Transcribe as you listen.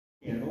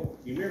Candle.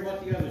 You remember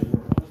what the others were?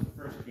 What was the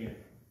first candle?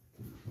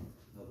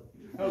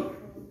 Hope.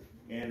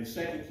 And the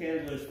second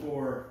candle is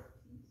for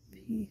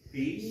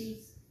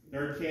peace.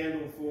 Third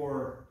candle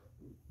for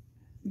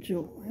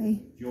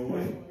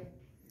joy.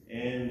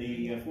 And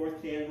the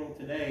fourth candle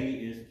today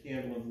is the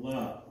candle of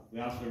love. We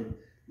also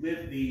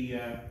lit the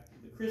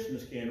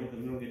Christmas candle because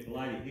we don't get to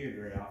light it here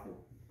very often.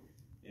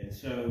 And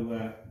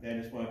so that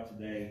is what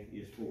today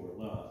is for,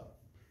 love.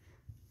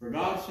 For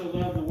God so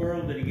loved the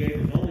world that he gave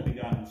his only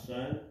begotten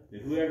Son,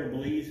 that whoever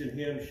believes in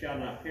him shall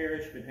not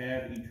perish but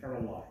have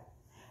eternal life.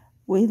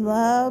 We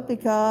love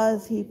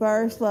because he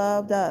first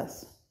loved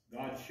us.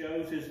 God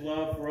shows his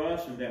love for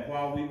us, and that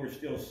while we were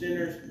still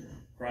sinners,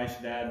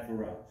 Christ died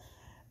for us.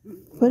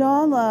 Put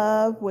on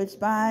love, which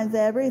binds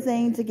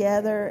everything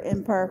together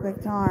in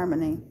perfect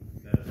harmony.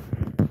 That is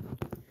correct.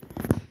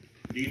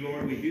 Dear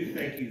Lord, we do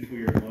thank you for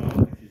your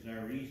love, which is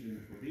our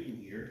reason for being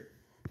here.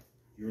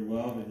 Your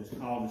love that has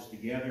called us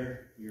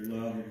together. Your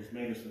love that has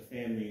made us a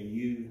family in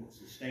you, that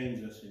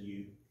sustains us in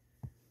you.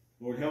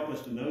 Lord, help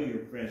us to know your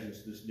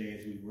presence this day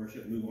as we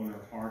worship. Move on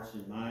our hearts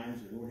and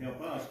minds. And Lord,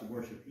 help us to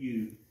worship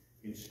you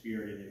in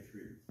spirit and in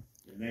truth.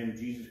 In the name of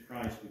Jesus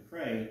Christ we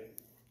pray.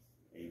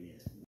 Amen.